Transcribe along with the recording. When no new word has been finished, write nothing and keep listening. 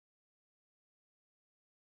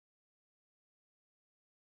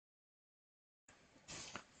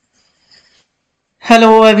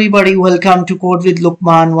Hello everybody, welcome to Code with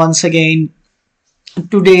Lukman once again.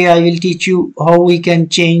 Today I will teach you how we can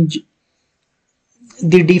change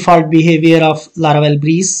the default behavior of Laravel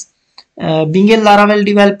Breeze. Being a Laravel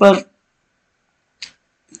developer,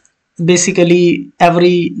 basically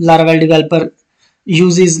every Laravel developer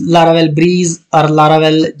uses Laravel Breeze or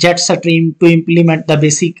Laravel Jetstream to implement the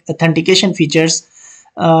basic authentication features.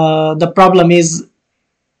 The problem is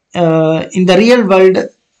in the real world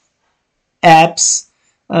apps,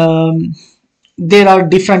 there are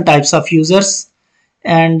different types of users,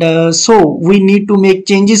 and so we need to make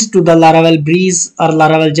changes to the Laravel Breeze or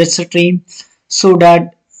Laravel Jetstream so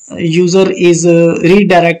that user is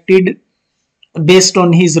redirected based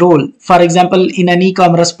on his role. For example, in an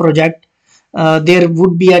e-commerce project, there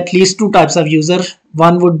would be at least two types of user.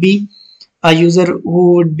 One would be a user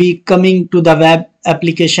who would be coming to the web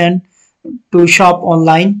application to shop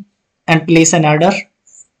online and place an order,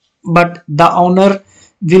 but the owner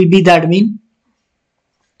will be the admin,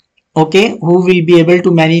 okay, who will be able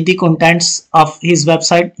to manage the contents of his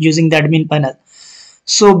website using the admin panel.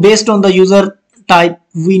 So based on the user type,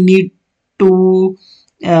 we need to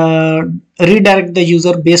redirect the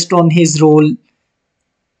user based on his role.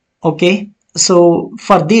 Okay, so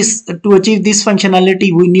for this, to achieve this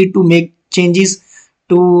functionality, we need to make changes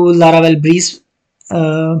to Laravel Breeze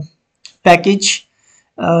package.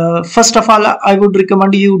 First of all, I would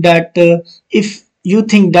recommend you that if you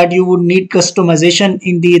think that you would need customization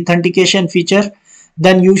in the authentication feature,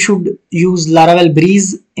 then you should use Laravel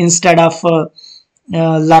Breeze instead of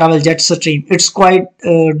Laravel Jetstream. It's quite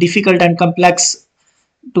difficult and complex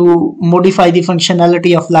to modify the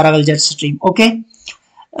functionality of Laravel Jetstream. Okay,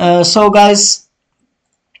 so guys,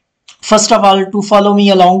 first of all, to follow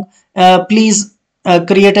me along, please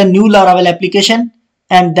create a new Laravel application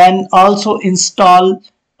and then also install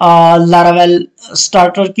Laravel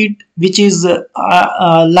starter kit, which is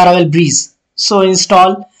Laravel Breeze. So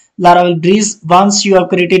install Laravel Breeze. Once you have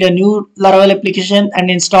created a new Laravel application and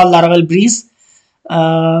install Laravel Breeze,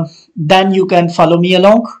 then you can follow me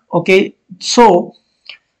along. Okay, so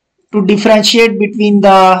to differentiate between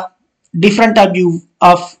the different type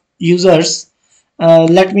of users,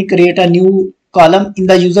 let me create a new column in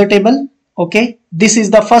the user table. Okay, this is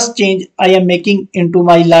the first change I am making into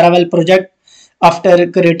my Laravel project after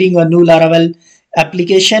creating a new Laravel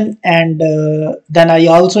application, and then I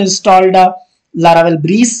also installed a Laravel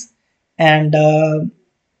Breeze, and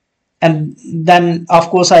then of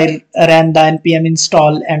course I ran the npm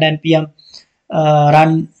install and npm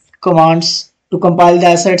run commands to compile the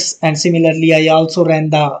assets, and similarly I also ran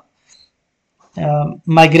the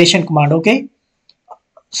migration command. Okay,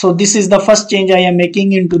 so this is the first change I am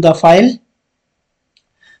making into the file.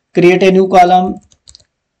 Create a new column.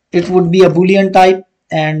 It would be a boolean type,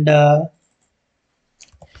 and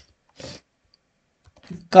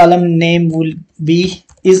column name will be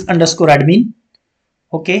is underscore admin.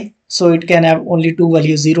 Okay, so it can have only two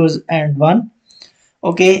values, 0 and 1.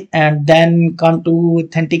 Okay, and then come to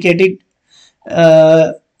authenticated.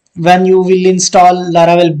 When you will install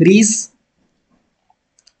Laravel Breeze,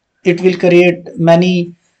 it will create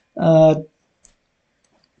many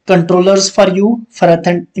controllers for you for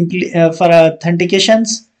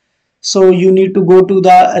authentications. So you need to go to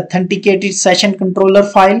the authenticated session controller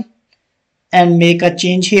file and make a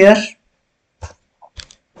change here.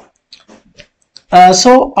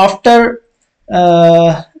 So after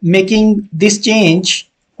making this change,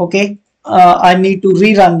 okay, I need to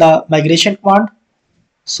rerun the migration command.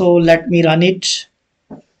 So let me run it.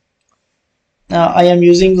 I am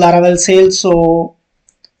using Laravel Sales, so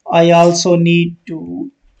I also need to.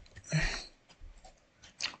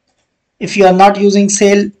 If you are not using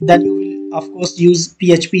Sail, then you will of course use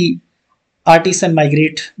PHP artisan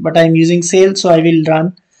migrate, but I am using Sail, so I will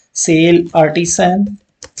run Sail artisan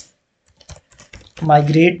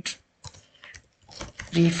migrate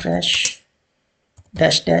refresh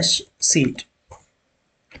dash seed.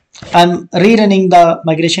 I'm rerunning the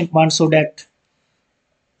migration command so that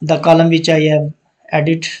the column which I have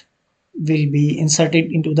added will be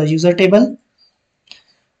inserted into the user table.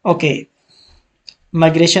 Okay,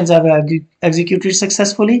 migrations have executed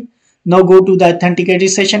successfully. Now go to the authenticated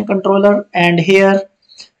session controller, and here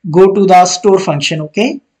go to the store function.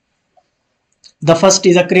 Okay, the first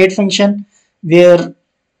is a create function where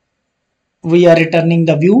we are returning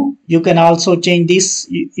the view. You can also change this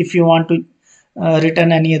if you want to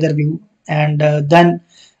return any other view, and then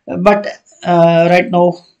but right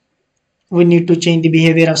now we need to change the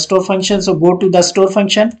behavior of store function. So go to the store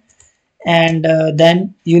function, and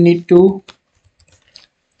then you need to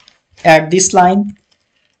add this line.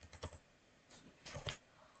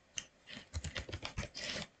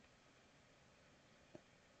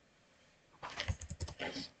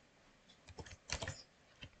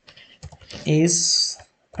 is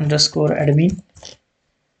underscore admin.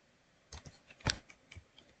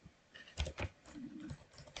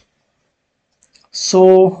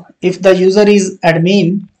 So if the user is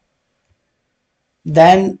admin,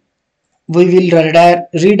 then we will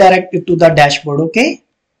redirect it to the dashboard. Okay,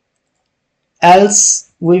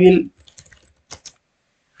 else we will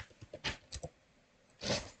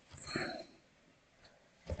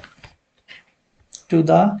to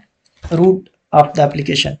the root of the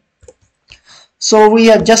application. So we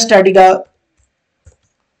have just added a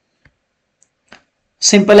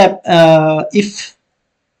simple if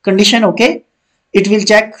condition. Okay, it will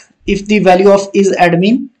check if the value of is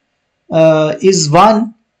admin is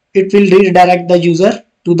 1, it will redirect the user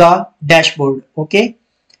to the dashboard. Okay,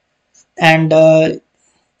 and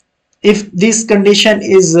if this condition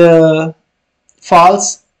is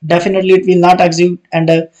false, definitely it will not execute,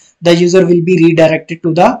 and the user will be redirected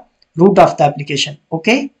to the root of the application.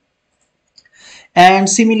 Okay, and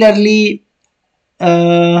similarly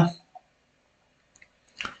now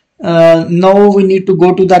we need to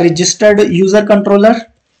go to the registered user controller.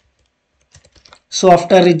 So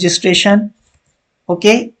after registration,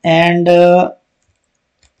 okay, and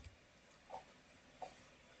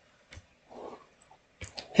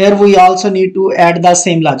here we also need to add the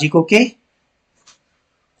same logic. Okay,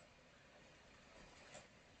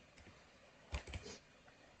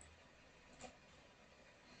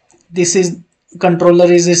 this is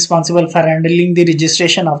controller is responsible for handling the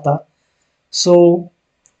registration of the, so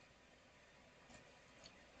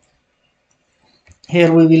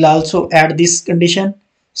here we will also add this condition.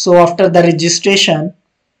 So after the registration,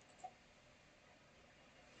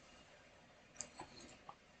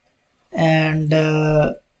 and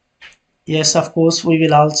yes, of course we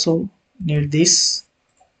will also need this.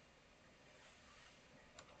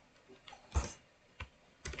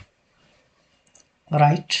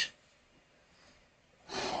 Right.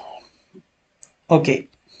 Okay,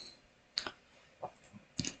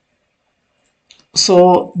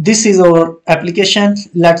 so this is our application.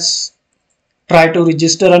 Let's try to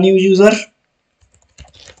register a new user.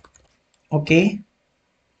 Okay,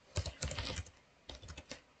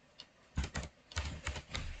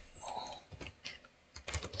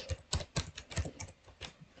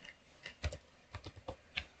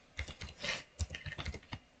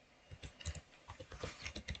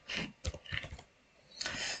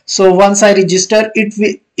 so once I register,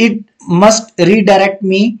 it must redirect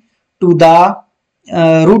me to the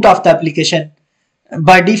root of the application.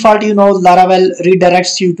 By default, you know, Laravel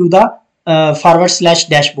redirects you to the /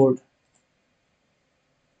 dashboard.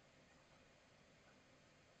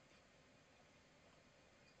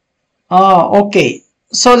 Okay,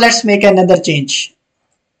 so let's make another change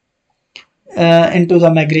into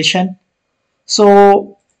the migration.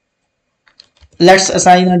 So let's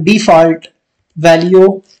assign a default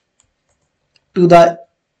value to the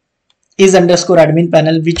is underscore admin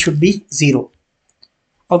panel, which should be 0.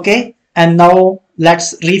 Okay, and now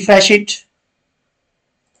let's refresh it.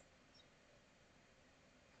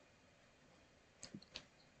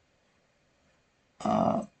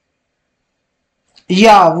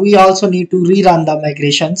 Yeah, we also need to rerun the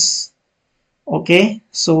migrations. Okay,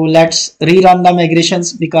 so let's rerun the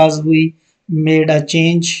migrations because we made a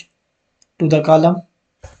change to the column.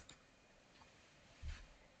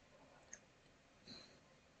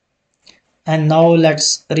 And now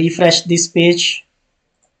let's refresh this page.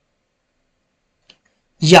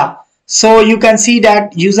 Yeah, so you can see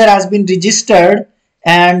that user has been registered,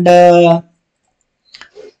 and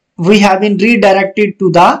we have been redirected to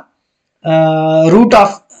the root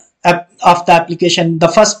of the application, the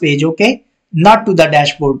first page. Okay, not to the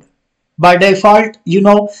dashboard. By default, you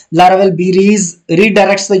know, Laravel Breeze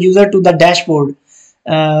redirects the user to the dashboard.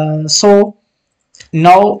 So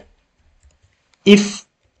now if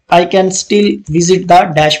I can still visit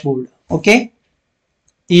the dashboard. Okay,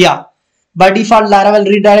 yeah, by default Laravel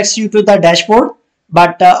redirects you to the dashboard,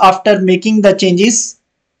 but after making the changes,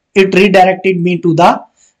 it redirected me to the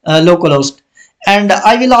localhost. And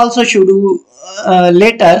I will also show you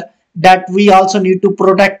later that we also need to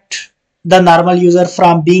protect the normal user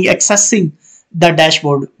from being accessing the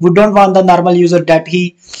dashboard. We don't want the normal user that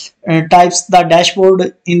he types the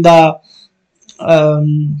dashboard in the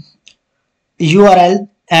URL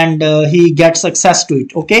and he gets access to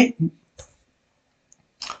it. Okay,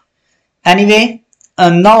 anyway,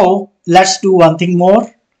 now let's do one thing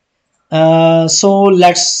more.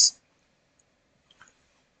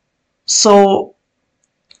 So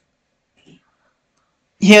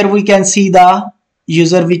here we can see the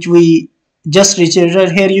user which we just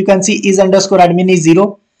registered. Here you can see is underscore admin is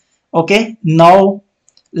 0. Okay, now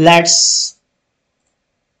let's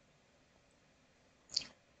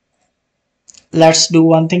Let's do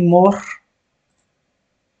one thing more.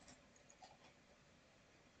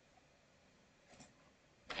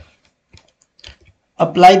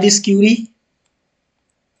 Apply this query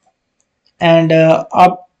and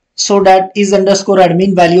up so that is underscore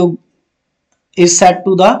admin value is set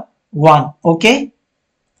to the 1. Okay.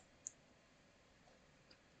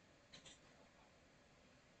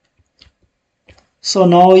 So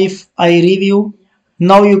now if I review,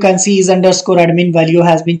 now you can see is underscore admin value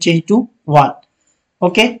has been changed to 1.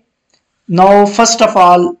 Okay. Now first of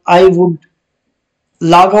all I would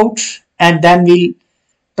log out and then we'll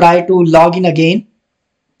try to log in again,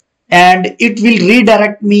 and it will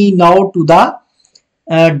redirect me now to the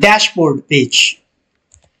dashboard page.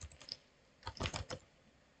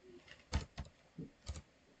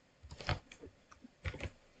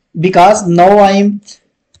 Because now I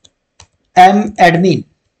am admin.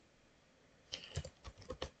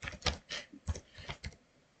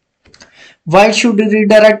 Why should it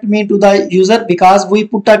redirect me to the user? Because we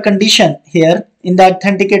put a condition here in the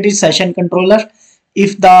authenticated session controller.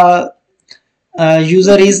 If the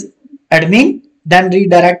user is admin, then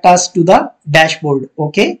redirect us to the dashboard.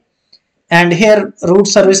 Okay. And here root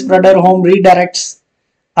service provider home redirects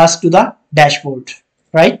us to the dashboard,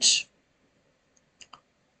 right?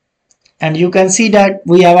 And you can see that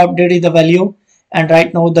we have updated the value, and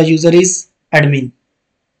right now the user is admin.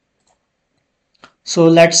 So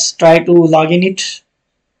let's try to log in it.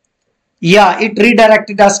 Yeah, it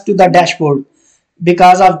redirected us to the dashboard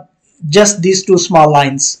because of just these two small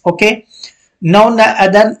lines. Okay. Now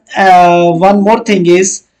then one more thing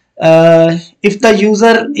is, if the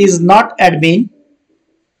user is not admin,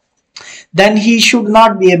 then he should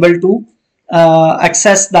not be able to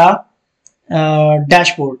access the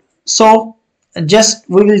dashboard. So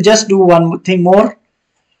we will just do one thing more.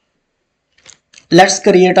 Let's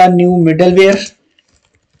create a new middleware.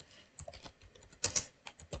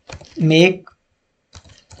 Make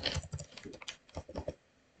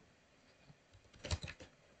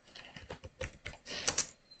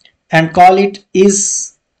and call it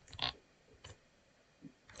is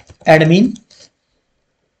admin.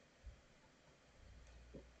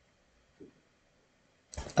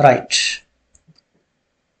 Right.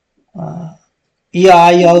 Yeah,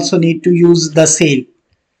 I also need to use the sale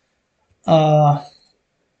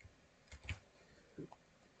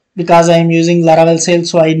because I am using Laravel sale,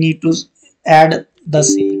 so I need to add the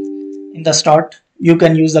sale in the start. You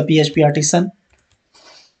can use the PHP artisan.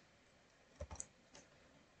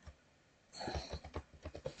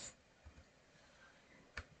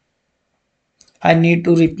 I need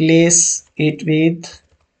to replace it with,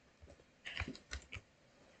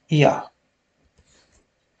 yeah,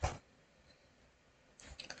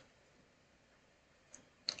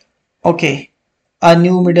 okay, a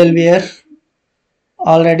new middleware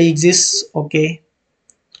already exists. Okay,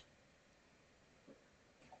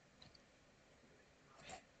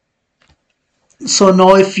 so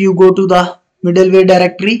now if you go to the middleware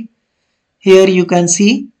directory, here you can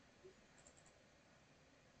see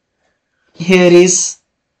here is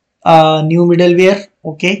a new middleware.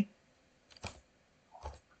 Okay,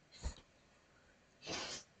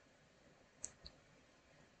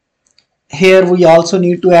 here we also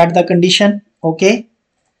need to add the condition. Okay,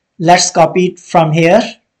 let's copy it from here.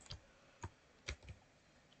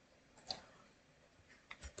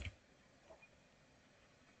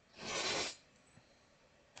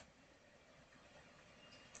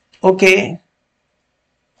 Okay,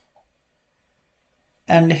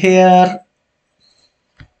 and here,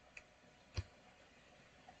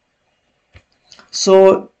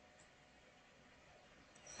 so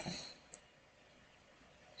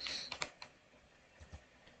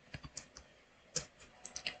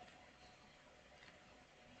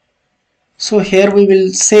here we will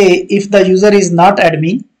say if the user is not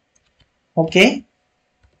admin. Okay,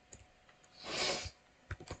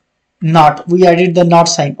 not, we added the not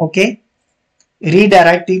sign. Okay,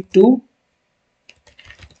 redirect it to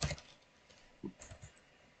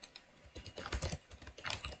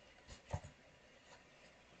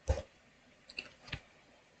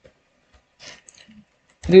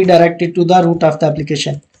the root of the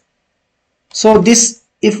application. So this,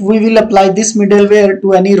 if we will apply this middleware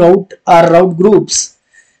to any route or route groups,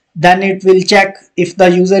 then it will check if the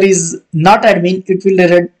user is not admin, it will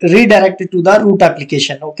redirect it to the root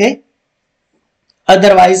application. Okay,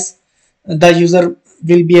 otherwise the user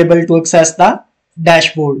will be able to access the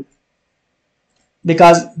dashboard,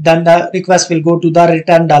 because then the request will go to the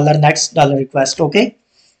return $next $request. Okay,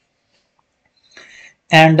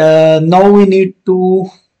 and now we need to,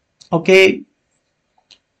 okay,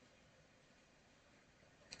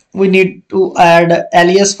 we need to add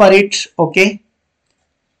alias for it. Okay,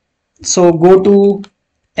 so go to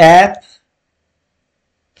app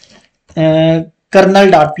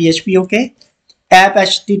kernel.php. Okay, app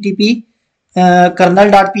http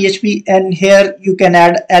kernel.php, and here you can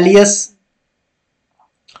add alias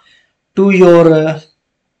to your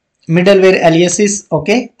middleware aliases.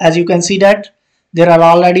 Okay, as you can see that there are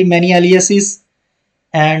already many aliases,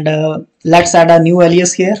 and let's add a new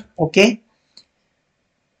alias here. Okay,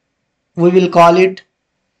 we will call it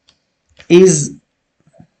is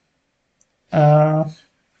uh,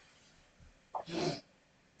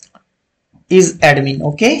 is admin.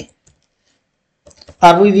 Okay,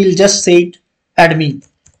 or we will just say it admin,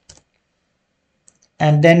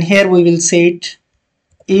 and then here we will say it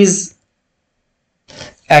is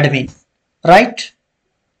admin, right?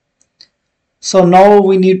 So now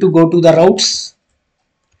we need to go to the routes,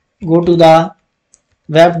 go to the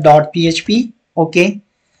web.php. Okay,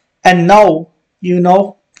 and now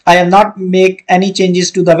I have not make any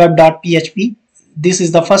changes to the web.php. This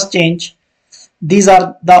is the first change. These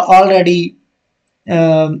are the already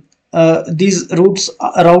these routes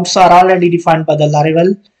are already defined by the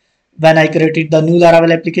Laravel when I created the new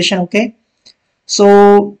Laravel application. Okay,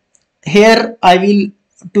 so here I will,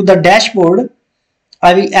 to the dashboard,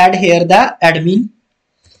 I will add here the admin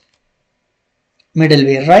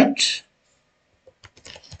middleware, right?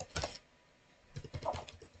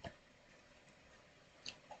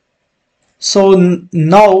 So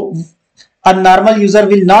now a normal user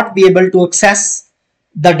will not be able to access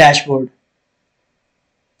the dashboard.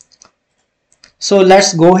 So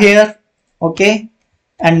let's go here. Okay,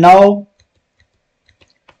 and now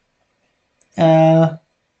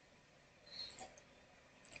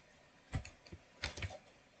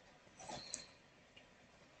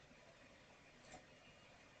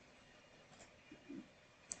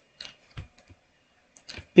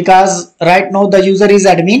because right now the user is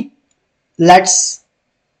admin, let's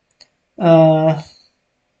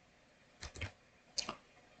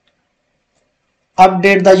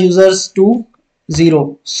update the users to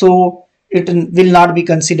 0, so it will not be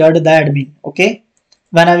considered the admin. Okay,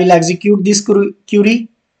 when I will execute this query,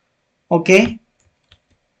 okay,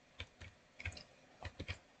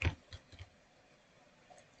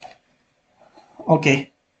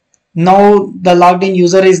 okay, now the logged in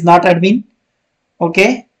user is not admin.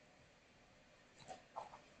 Okay,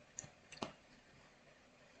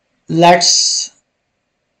 let's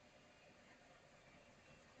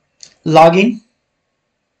log in.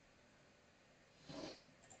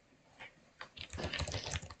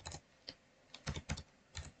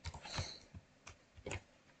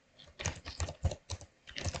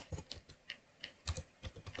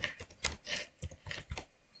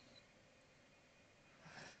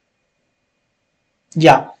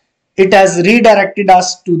 Yeah, it has redirected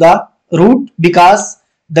us to the root because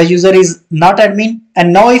the user is not admin.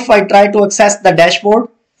 And now if I try to access the dashboard,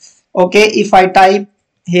 okay, if I type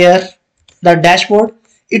here the dashboard,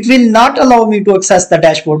 it will not allow me to access the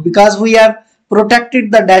dashboard because we have protected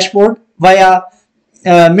the dashboard via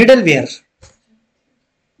middleware.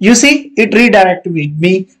 You see, it redirected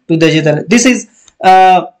me to the user. This is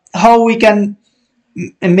how we can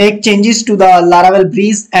make changes to the Laravel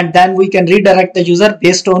breeze, and then we can redirect the user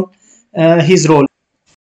based on his role.